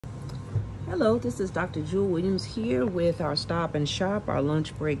Hello, this is Dr. Jewel Williams here with our Stop and Shop, our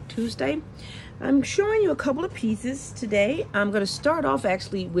Lunch Break Tuesday. I'm showing you a couple of pieces today. I'm going to start off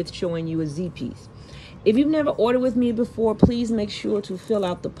actually with showing you a Z piece. If you've never ordered with me before, please make sure to fill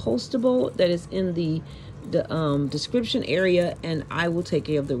out the postable that is in the description area, and I will take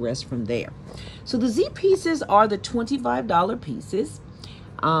care of the rest from there. So the Z pieces are the $25 pieces.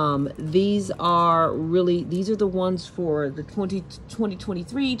 These are the ones for the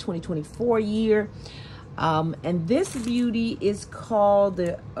 2023, 2024 year. And this beauty is called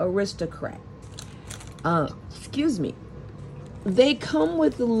the Aristocrat. Excuse me. They come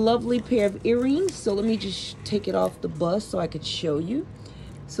with a lovely pair of earrings. So let me just take it off the bust so I could show you.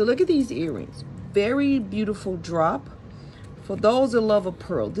 So look at these earrings. Very beautiful drop. For those that love a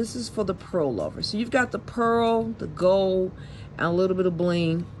pearl, this is for the pearl lover. So you've got the pearl, the gold, and a little bit of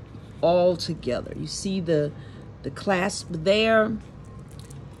bling all together. You see the clasp there,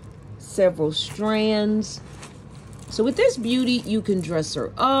 several strands. So with this beauty, you can dress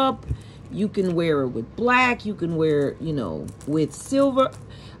her up. You can wear her with black. You can wear, with silver.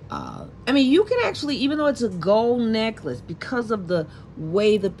 I mean, you can actually, even though it's a gold necklace, because of the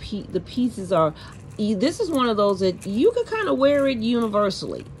way the pieces are, this is one of those that you can kind of wear it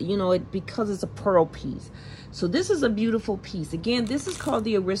universally, because it's a pearl piece. So this is a beautiful piece. Again, this is called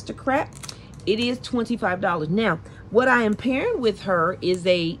the Aristocrat. It is $25. Now, what I am pairing with her is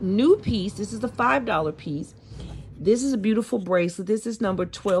a new piece. This is the $5 piece. This is a beautiful bracelet. This is number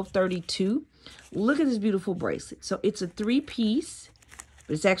 1232. Look at this beautiful bracelet. So it's a 3-piece,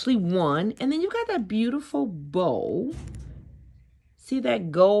 but it's actually one. And then you've got that beautiful bow. See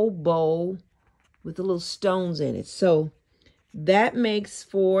that gold bow with the little stones in it. So that makes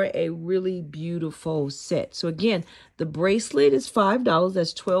for a really beautiful set. So again, the bracelet is $5.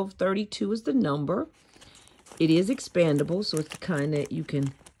 That's $1232 is the number. It is expandable, so it's the kind that you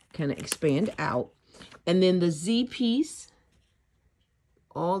can kind of expand out. And then the Z piece,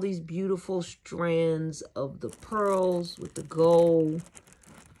 all these beautiful strands of the pearls with the gold.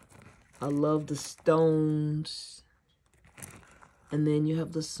 I love the stones. And then you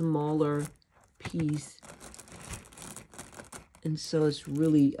have the smaller piece. And so it's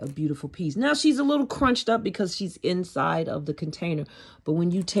really a beautiful piece. Now she's a little crunched up because she's inside of the container. But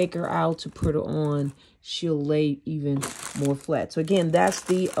when you take her out to put her on, she'll lay even more flat. So again, that's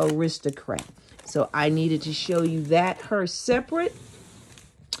the Aristocrat. So I needed to show you that, her separate.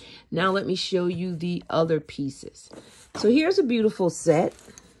 Now let me show you the other pieces. So here's a beautiful set.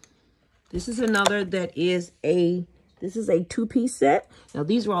 This is another that is this is a 2-piece set. Now,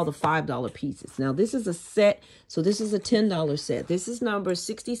 these are all the $5 pieces. Now, this is a set. So this is a $10 set. This is number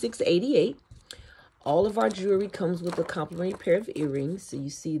 6688. All of our jewelry comes with a complimentary pair of earrings. So you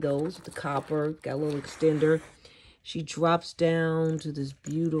see those with the copper. Got a little extender. She drops down to this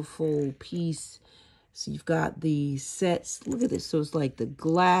beautiful piece. So you've got the sets. Look at this. So it's like the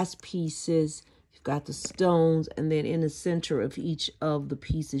glass pieces. You've got the stones. And then in the center of each of the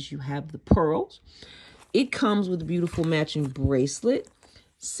pieces, you have the pearls. It comes with a beautiful matching bracelet.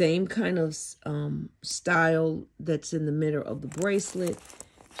 Same kind of style that's in the middle of the bracelet.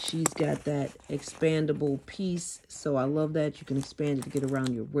 She's got that expandable piece. So I love that. You can expand it to get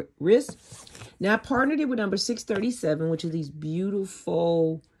around your wrist. Now I partnered it with number 637, which are these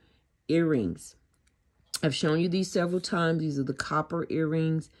beautiful earrings. I've shown you these several times. These are the copper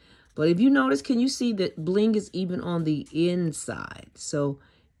earrings. But if you notice, can you see that bling is even on the inside? So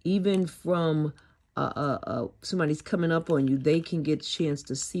even from somebody's coming up on you, they can get a chance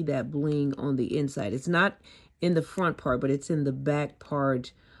to see that bling on the inside. It's not in the front part, but it's in the back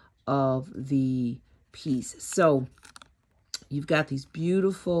part of the piece. So you've got these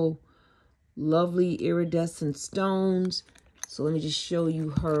beautiful, lovely iridescent stones. So let me just show you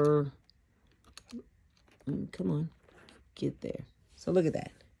her. Come on, get there. So look at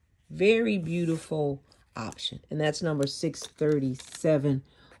that. Very beautiful option. And that's number 637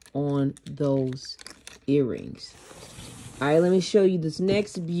 on those earrings. All right, let me show you this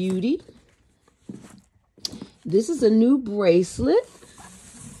next beauty. This is a new bracelet.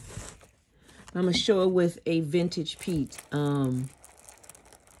 I'm going to show it with a vintage piece.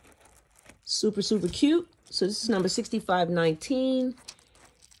 Super, super cute. So this is number 6519.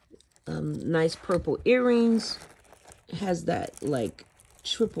 Nice purple earrings. It has that like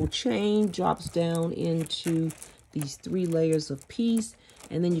triple chain, drops down into these 3 layers of piece.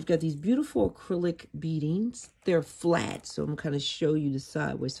 And then you've got these beautiful acrylic beadings. They're flat, so I'm kind of show you the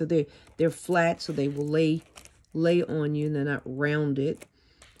sideways. So they're flat, so they will lay on you, and they're not rounded.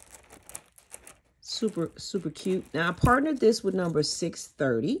 Super, super cute. Now, I partnered this with number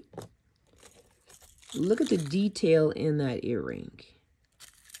 630. Look at the detail in that earring.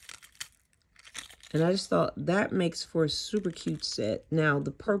 And I just thought that makes for a super cute set. Now,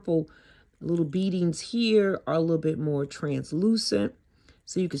 the purple little beadings here are a little bit more translucent,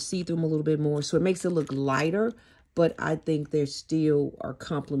 so you can see through them a little bit more. So it makes it look lighter, but I think they still are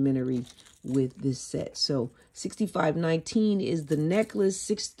complementary with this set. So $65.19 is the necklace,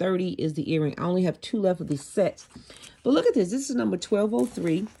 $630 is the earring. I only have 2 left of these sets. But look at this. This is number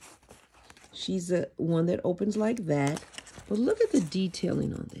 1203. She's the one that opens like that. But look at the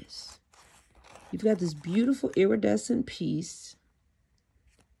detailing on this. You've got this beautiful iridescent piece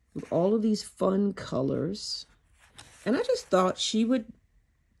with all of these fun colors. And I just thought she would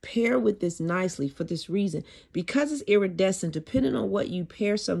pair with this nicely for this reason. Because it's iridescent, depending on what you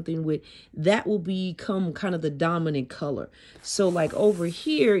pair something with, that will become kind of the dominant color. So like over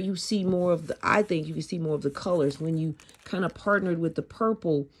here, you see more of the, I think you can see more of the colors. When you kind of partnered with the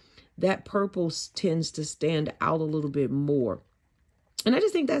purple, that purple tends to stand out a little bit more. And I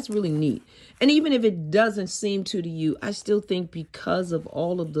just think that's really neat. And even if it doesn't seem to you, I still think because of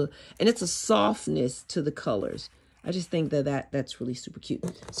all of the, and it's a softness to the colors. I just think that that's really super cute.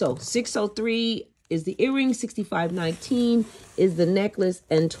 So $603 is the earring, $65.19 is the necklace,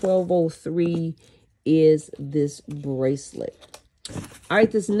 and $1203 is this bracelet. All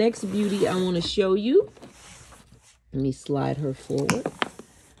right, this next beauty I want to show you. Let me slide her forward.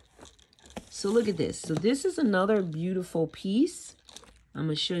 So look at this. So this is another beautiful piece. I'm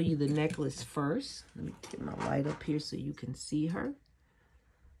going to show you the necklace first. Let me get my light up here so you can see her.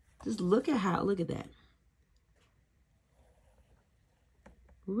 Just look at that.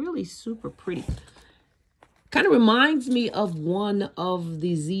 Really super pretty. Kind of reminds me of one of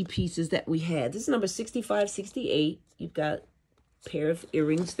the Z pieces that we had. This is number 6568. You've got a pair of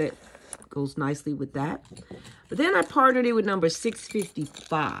earrings that goes nicely with that. But then I partnered it with number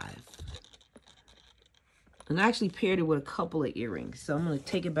 655. And I actually paired it with a couple of earrings. So I'm going to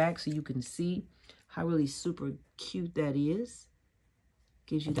take it back so you can see how really super cute that is.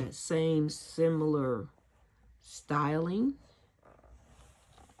 Gives you that same similar styling.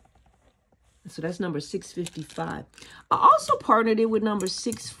 So that's number 655. I also partnered it with number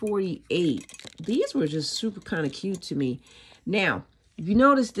 648. These were just super kind of cute to me. Now, if you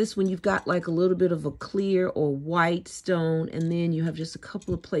notice this, when you've got like a little bit of a clear or white stone, and then you have just a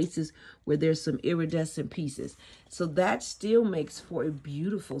couple of places where there's some iridescent pieces. So that still makes for a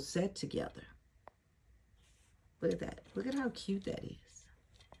beautiful set together. Look at that. Look at how cute that is.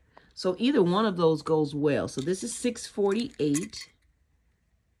 So either one of those goes well. So this is 648.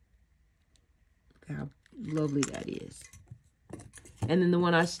 Look how lovely that is. And then the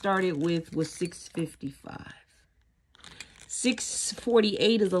one I started with was 655.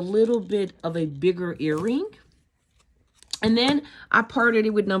 648 is a little bit of a bigger earring. And then I partnered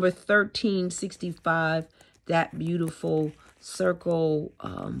it with number 1365, that beautiful circle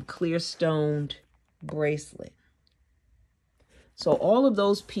clear stoned bracelet. So all of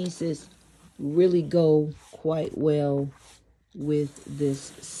those pieces really go quite well with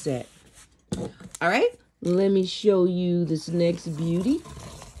this set. All right, let me show you this next beauty.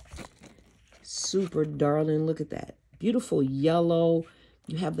 Super darling, look at that. Beautiful yellow.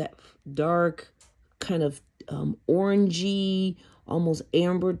 You have that dark kind of orangey, almost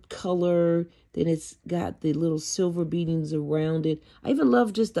amber color. Then it's got the little silver beadings around it. I even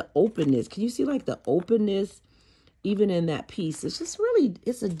love just the openness. Can you see like the openness even in that piece? It's just really,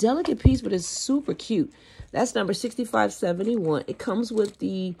 it's a delicate piece, but it's super cute. That's number 6571. It comes with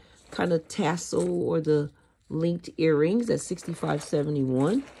the kind of tassel or the linked earrings at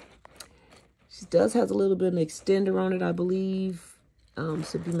 6571. She does have a little bit of an extender on it, I believe.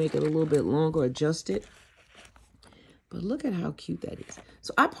 So if you make it a little bit longer, adjust it. But look at how cute that is.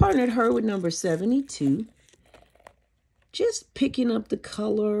 So I partnered her with number 72. Just picking up the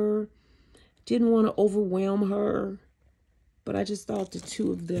color. Didn't want to overwhelm her. But I just thought the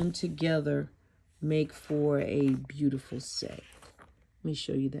two of them together make for a beautiful set. Let me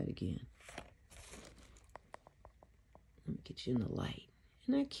show you that again. Let me get you in the light.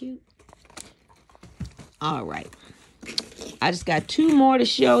 Isn't that cute? All right. I just got 2 more to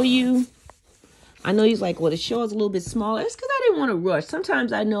show you. I know he's like, well, the show is a little bit smaller. It's because I didn't want to rush.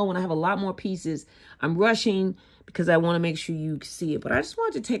 Sometimes I know when I have a lot more pieces, I'm rushing because I want to make sure you see it. But I just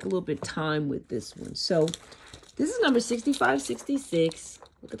wanted to take a little bit of time with this one. So this is number 6566.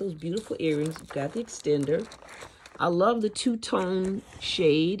 Look at those beautiful earrings. You've got the extender. I love the 2-tone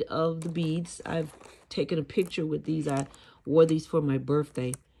shade of the beads. I've taken a picture with these. I wore these for my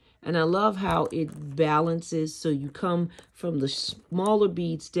birthday. And I love how it balances. So you come from the smaller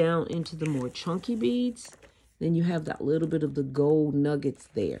beads down into the more chunky beads. Then you have that little bit of the gold nuggets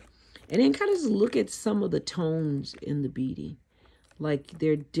there. And then kind of just look at some of the tones in the beading. like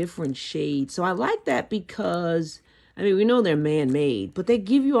they're different shades. So I like that because, I mean, we know they're man-made, but they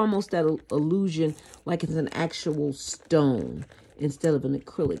give you almost that illusion like it's an actual stone instead of an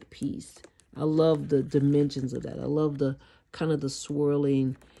acrylic piece. I love the dimensions of that. I love the kind of the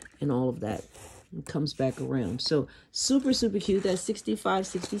swirling and all of that. It comes back around. So super, super cute. That's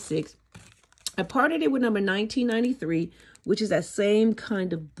 $65.66. I partnered it with number 1993, which is that same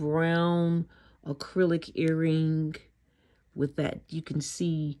kind of brown acrylic earring with that, you can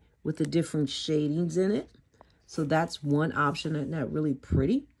see with the different shadings in it. So that's one option. Isn't that really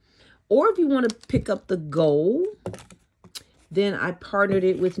pretty? Or if you want to pick up the gold, then I partnered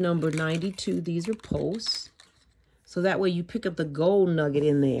it with number 92. These are posts. So that way you pick up the gold nugget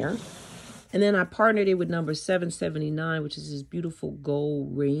in there. And then I partnered it with number 779, which is this beautiful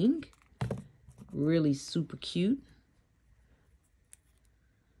gold ring. Really super cute.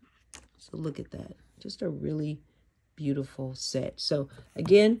 So look at that. Just a really beautiful set. So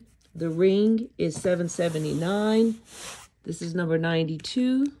again, the ring is $779. This is number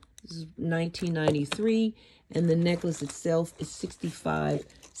 92. This is 1993. And the necklace itself is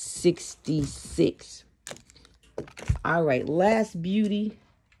 $65.66. All right, last beauty.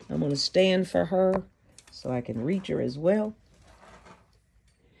 I'm going to stand for her so I can reach her as well.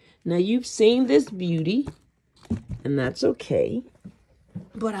 Now, you've seen this beauty, and that's okay.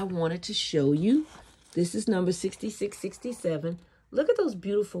 But I wanted to show you. This is number 6667. Look at those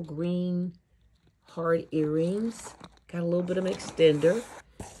beautiful green heart earrings. Got a little bit of an extender.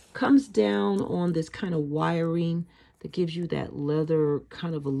 Comes down on this kind of wiring that gives you that leather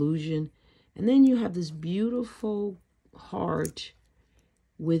kind of illusion. And then you have this beautiful heart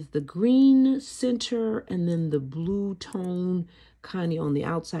with the green center and then the blue tone kind of on the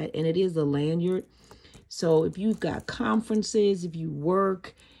outside. And it is a lanyard. So if you've got conferences, if you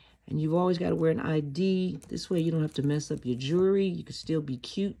work and you've always got to wear an ID, this way you don't have to mess up your jewelry. You can still be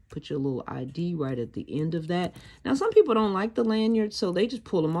cute. Put your little ID right at the end of that. Now, some people don't like the lanyard, so they just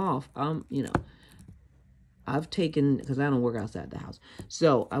pull them off. You know, I've taken, because I don't work outside the house,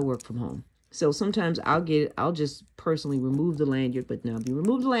 so I work from home. So sometimes I'll just personally remove the lanyard, but now if you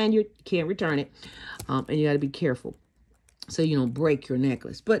remove the lanyard, you can't return it. And you got to be careful so you don't break your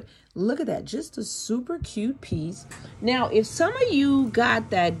necklace. But look at that, just a super cute piece. Now, if some of you got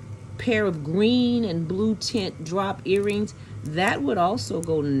that pair of green and blue tint drop earrings, that would also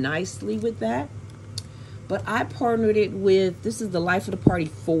go nicely with that. But I partnered it with, this is the Life of the Party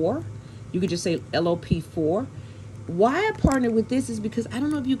 4. You could just say LOP 4. Why I partnered with this is because I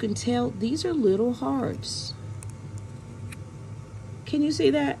don't know if you can tell, these are little hearts. Can you see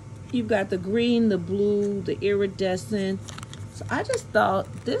that? You've got the green, the blue, the iridescent. So I just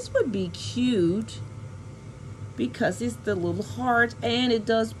thought this would be cute because it's the little heart and it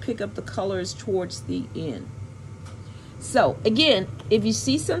does pick up the colors towards the end. So again, if you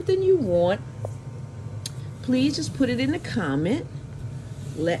see something you want, please just put it in the comment.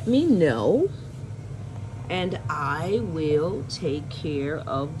 Let me know. And I will take care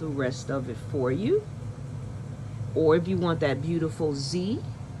of the rest of it for you. Or if you want that beautiful Z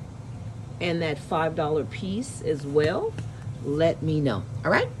and that $5 piece as well, let me know.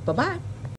 All right, bye-bye.